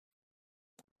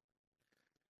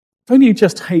Don't you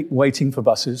just hate waiting for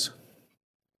buses?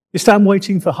 You stand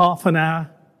waiting for half an hour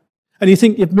and you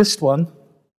think you've missed one,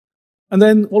 and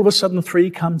then all of a sudden 3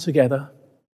 come together.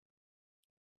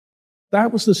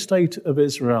 That was the state of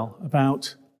Israel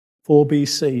about 4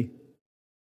 BC.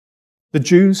 The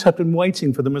Jews had been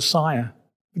waiting for the Messiah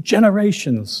for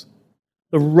generations.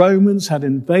 The Romans had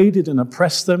invaded and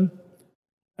oppressed them,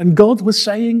 and God was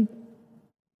saying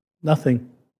nothing.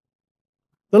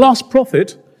 The last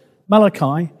prophet,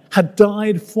 Malachi, had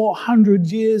died 400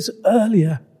 years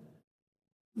earlier.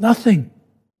 Nothing,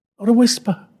 not a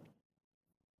whisper.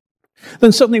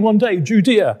 Then suddenly one day,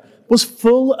 Judea was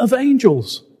full of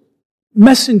angels,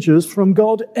 messengers from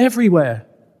God everywhere.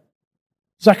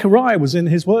 Zechariah was in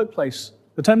his workplace,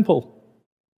 the temple.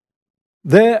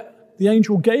 There, the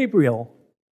angel Gabriel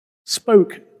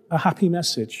spoke a happy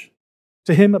message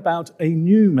to him about a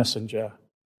new messenger,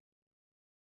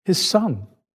 his son,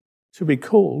 to be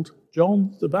called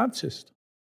John the Baptist.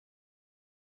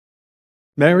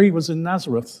 Mary was in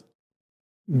Nazareth.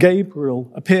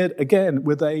 Gabriel appeared again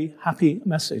with a happy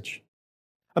message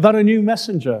about a new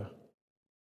messenger,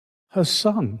 her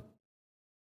son,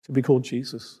 to be called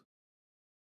Jesus.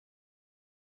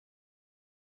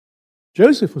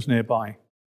 Joseph was nearby,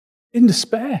 in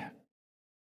despair.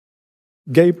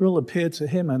 Gabriel appeared to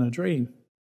him in a dream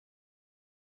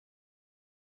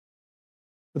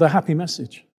with a happy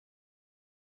message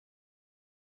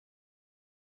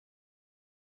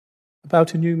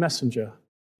about a new messenger,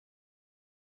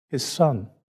 his son,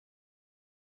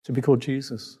 to be called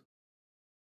Jesus.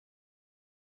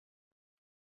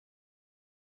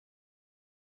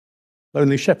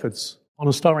 Lonely shepherds on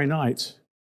a starry night.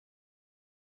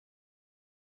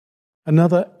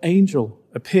 Another angel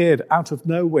appeared out of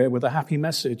nowhere with a happy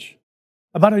message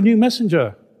about a new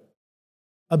messenger,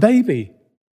 a baby,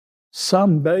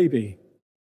 some baby.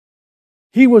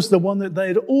 He was the one that they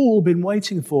had all been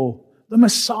waiting for, the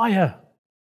Messiah,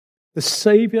 the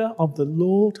Savior of the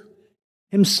Lord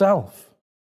himself.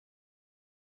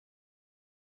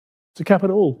 To cap it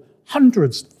all,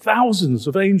 hundreds, thousands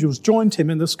of angels joined him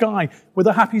in the sky with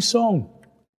a happy song.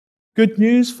 Good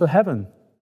news for heaven.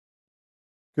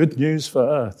 Good news for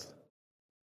earth.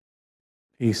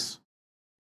 Peace.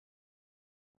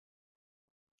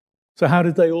 So how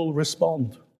did they all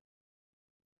respond?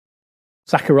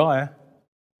 Zechariah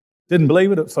didn't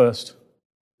believe it at first,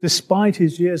 despite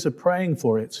his years of praying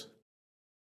for it.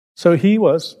 So he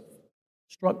was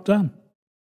struck dumb.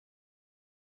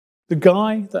 The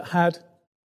guy that had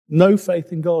no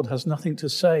faith in God has nothing to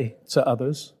say to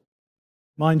others.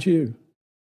 Mind you,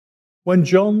 when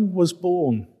John was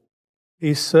born,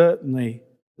 he certainly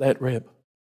let rip.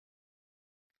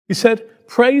 He said,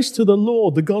 "Praise to the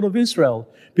Lord, the God of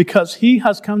Israel, because he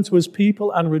has come to his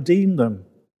people and redeemed them."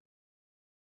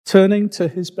 Turning to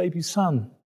his baby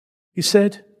son, he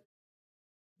said,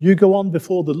 "You go on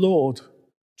before the Lord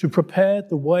to prepare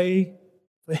the way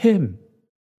for him,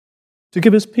 to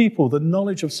give his people the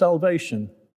knowledge of salvation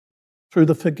through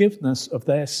the forgiveness of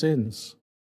their sins."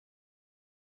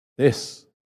 This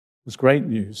was great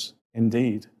news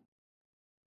indeed.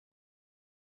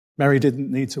 Mary didn't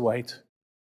need to wait.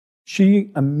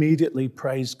 She immediately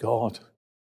praised God.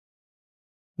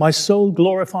 "My soul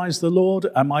glorifies the Lord,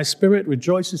 and my spirit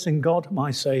rejoices in God,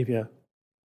 my Savior.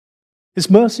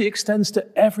 His mercy extends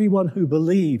to everyone who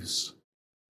believes.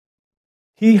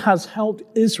 He has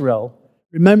helped Israel,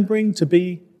 remembering to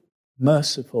be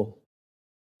merciful,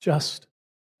 just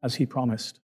as he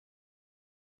promised."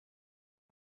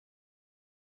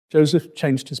 Joseph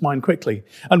changed his mind quickly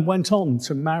and went on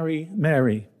to marry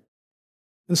Mary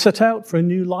and set out for a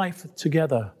new life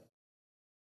together,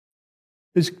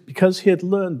 because he had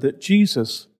learned that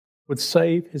Jesus would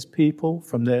save his people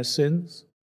from their sins.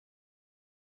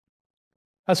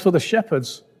 As for the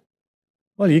shepherds,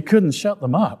 well, you couldn't shut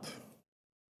them up.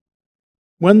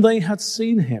 When they had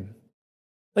seen him,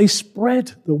 they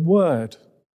spread the word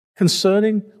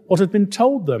concerning what had been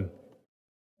told them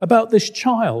about this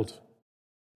child,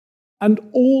 and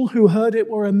all who heard it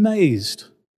were amazed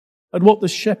at what the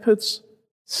shepherds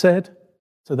said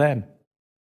to them.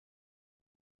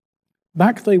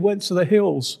 Back they went to the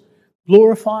hills,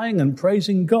 glorifying and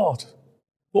praising God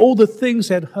for all the things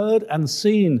they had heard and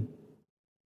seen,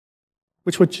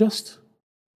 which were just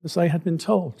as they had been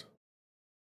told.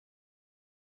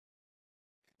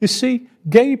 You see,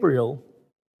 Gabriel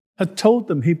had told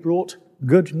them he brought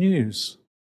good news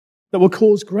that will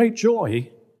cause great joy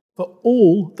for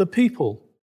all the people.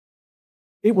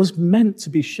 It was meant to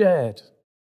be shared.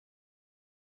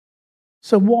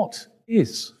 So what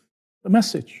is the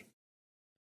message?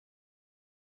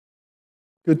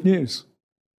 Good news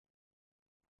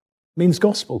means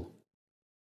gospel.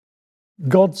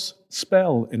 God's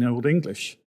spell in Old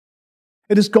English.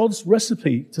 It is God's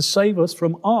recipe to save us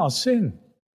from our sin,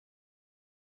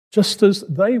 just as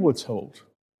they were told.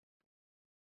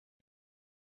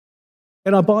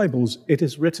 In our Bibles, it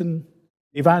is written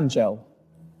evangel.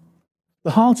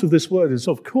 The heart of this word is,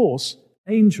 of course,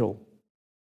 angel,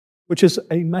 which is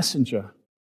a messenger,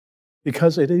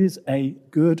 because it is a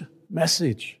good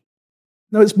message.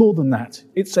 No, it's more than that.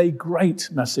 It's a great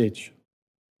message.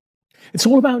 It's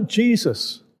all about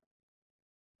Jesus.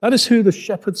 That is who the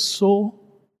shepherds saw,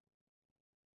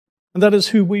 and that is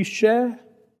who we share,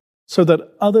 so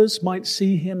that others might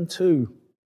see him too.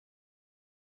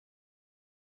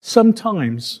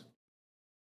 Sometimes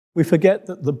we forget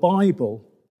that the Bible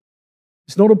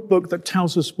is not a book that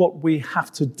tells us what we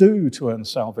have to do to earn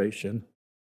salvation.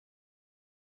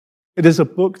 It is a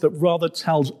book that rather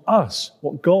tells us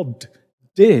what God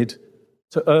did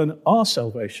to earn our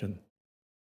salvation.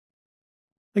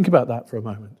 Think about that for a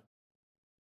moment.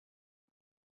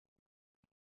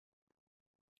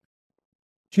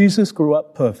 Jesus grew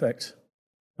up perfect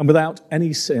and without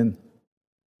any sin.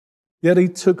 Yet he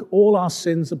took all our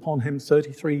sins upon him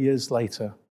 33 years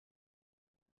later.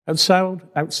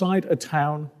 Outside a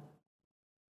town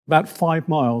about 5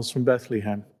 miles from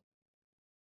Bethlehem.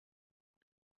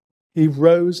 He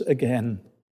rose again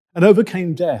and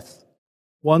overcame death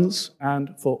once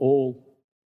and for all.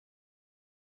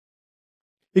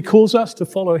 He calls us to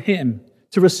follow him,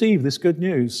 to receive this good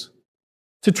news,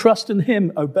 to trust in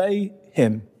him, obey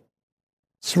him,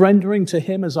 surrendering to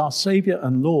him as our Savior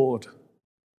and Lord,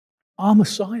 our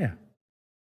Messiah,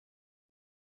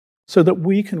 so that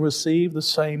we can receive the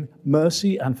same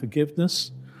mercy and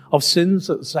forgiveness of sins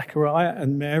that Zechariah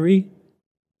and Mary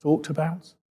talked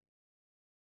about.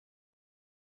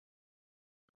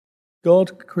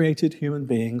 God created human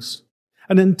beings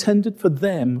and intended for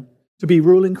them to be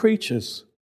ruling creatures.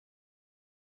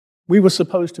 We were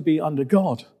supposed to be under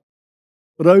God,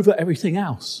 but over everything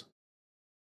else.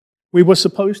 We were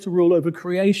supposed to rule over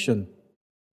creation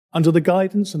under the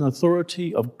guidance and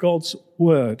authority of God's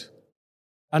word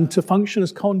and to function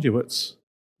as conduits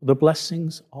for the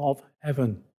blessings of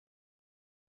heaven.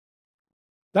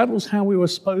 That was how we were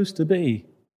supposed to be.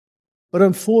 But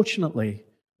unfortunately,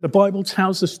 the Bible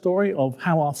tells the story of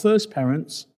how our first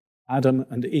parents, Adam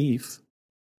and Eve,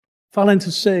 fell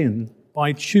into sin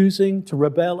by choosing to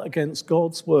rebel against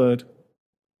God's word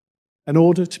in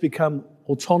order to become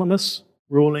autonomous,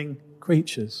 ruling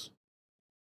creatures.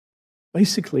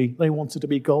 Basically, they wanted to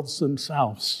be gods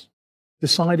themselves,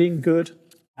 deciding good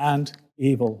and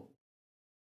evil.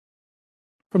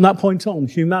 From that point on,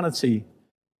 humanity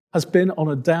has been on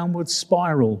a downward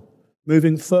spiral,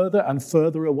 moving further and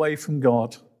further away from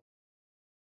God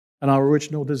and our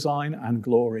original design and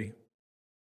glory.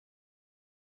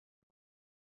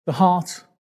 The heart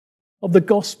of the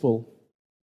gospel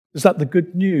is that the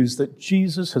good news that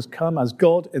Jesus has come as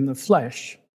God in the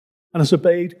flesh and has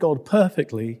obeyed God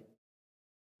perfectly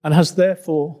and has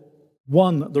therefore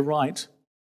won the right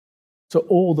to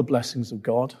all the blessings of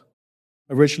God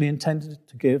originally intended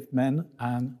to give men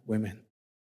and women.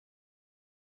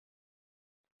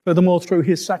 Furthermore, through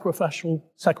his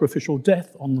sacrificial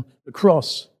death on the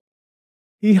cross,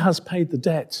 he has paid the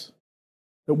debt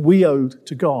that we owed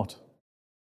to God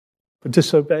for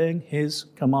disobeying his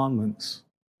commandments.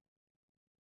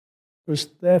 There is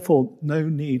therefore no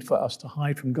need for us to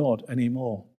hide from God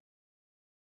anymore.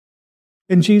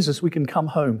 In Jesus, we can come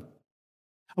home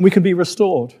and we can be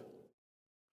restored.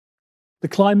 The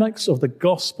climax of the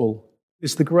gospel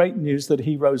is the great news that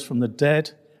he rose from the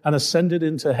dead and ascended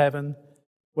into heaven,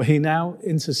 where he now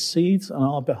intercedes on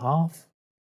our behalf.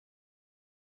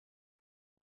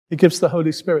 He gives the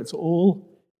Holy Spirit to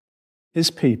all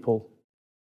his people.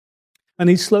 And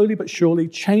he slowly but surely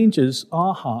changes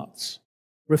our hearts,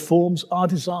 reforms our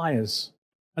desires,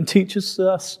 and teaches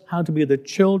us how to be the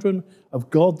children of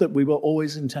God that we were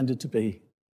always intended to be.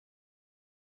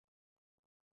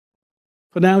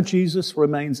 For now, Jesus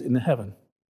remains in heaven,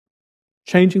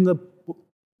 changing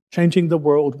the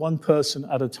world one person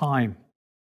at a time.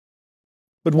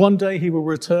 But one day he will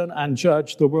return and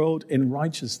judge the world in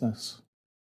righteousness.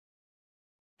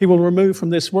 He will remove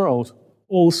from this world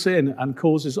all sin and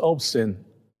causes of sin.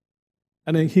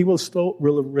 And he will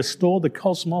restore the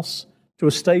cosmos to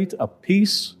a state of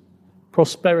peace,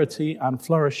 prosperity, and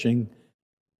flourishing.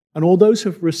 And all those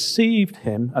who have received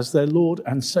him as their Lord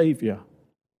and Savior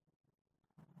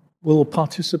will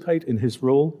participate in his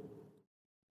rule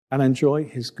and enjoy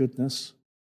his goodness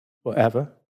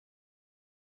forever.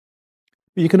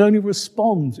 But you can only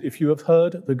respond if you have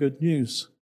heard the good news.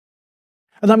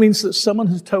 And that means that someone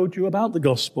has told you about the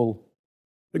gospel,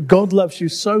 that God loves you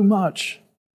so much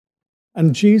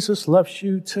And Jesus loves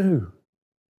you too.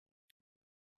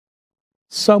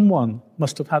 Someone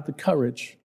must have had the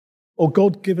courage or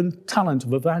God-given talent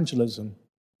of evangelism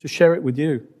to share it with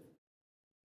you.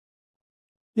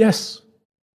 Yes,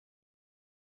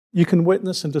 you can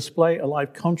witness and display a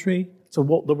life contrary to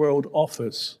what the world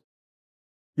offers.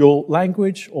 Your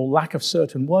language or lack of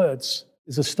certain words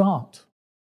is a start.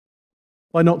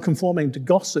 By not conforming to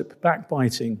gossip,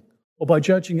 backbiting, or by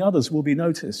judging others will be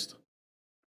noticed.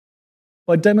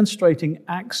 By demonstrating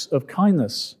acts of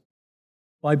kindness,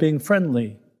 by being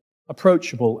friendly,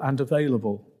 approachable, and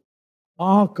available,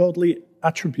 are godly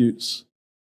attributes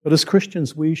that as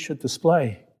Christians we should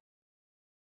display.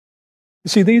 You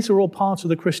see, these are all part of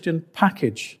the Christian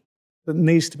package that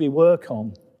needs to be worked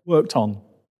on,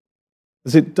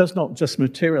 as it does not just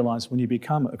materialize when you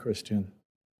become a Christian.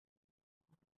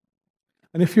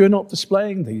 And if you're not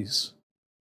displaying these,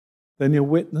 then your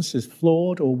witness is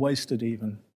flawed or wasted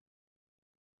even.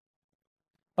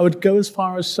 I would go as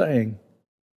far as saying,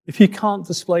 if you can't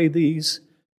display these,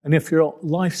 and if your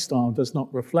lifestyle does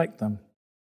not reflect them,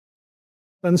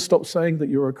 then stop saying that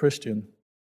you're a Christian,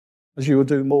 as you will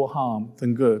do more harm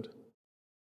than good.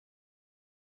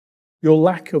 Your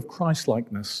lack of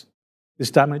Christ-likeness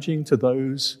is damaging to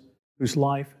those whose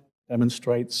life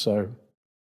demonstrates so.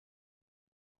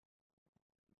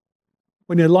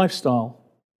 When your lifestyle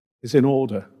is in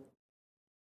order,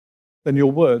 then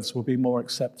your words will be more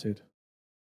accepted.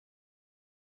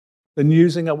 Then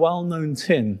using a well-known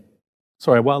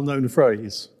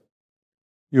phrase,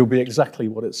 you'll be exactly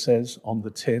what it says on the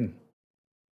tin.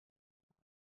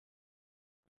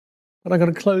 But I'm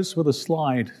going to close with a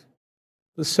slide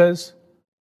that says,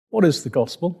 what is the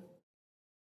gospel?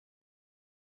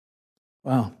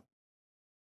 Well,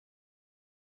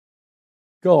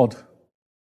 God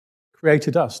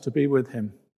created us to be with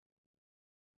him.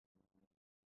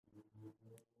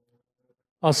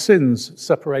 Our sins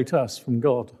separate us from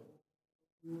God.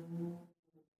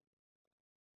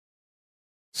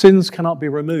 Sins cannot be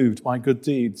removed by good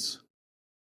deeds.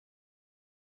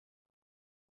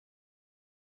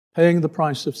 Paying the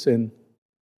price of sin,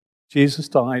 Jesus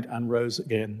died and rose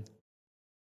again.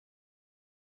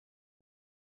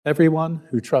 Everyone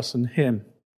who trusts in him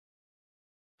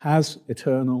has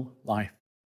eternal life.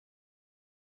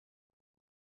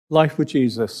 Life with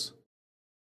Jesus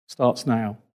starts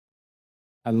now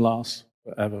and lasts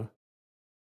forever.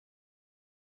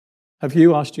 Have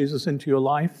you asked Jesus into your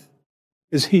life?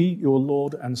 Is he your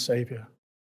Lord and Savior?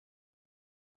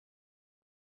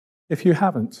 If you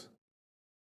haven't,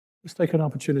 let's take an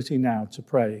opportunity now to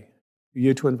pray for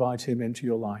you to invite him into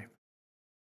your life.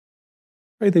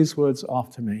 Pray these words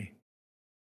after me.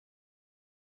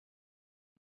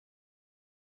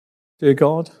 Dear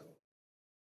God,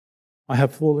 I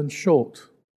have fallen short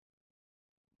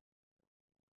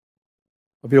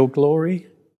of your glory.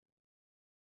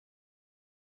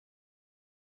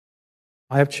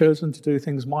 I have chosen to do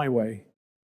things my way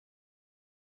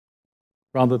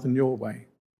rather than your way.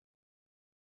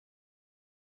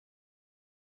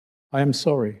 I am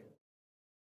sorry.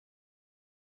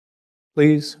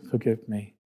 Please forgive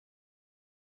me.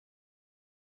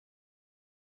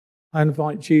 I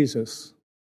invite Jesus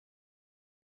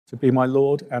to be my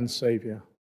Lord and Savior.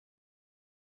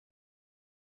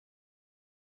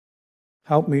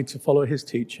 Help me to follow his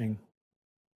teaching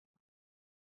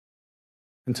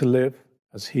and to live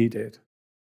as he did,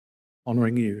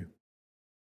 honoring you.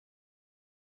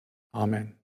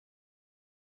 Amen.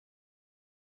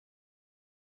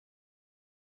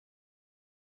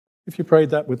 If you prayed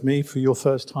that with me for your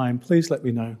first time, please let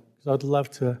me know, because I'd love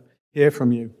to hear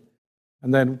from you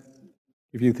and then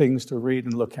give you things to read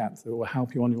and look at that will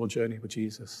help you on your journey with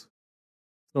Jesus.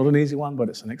 It's not an easy one, but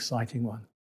it's an exciting one.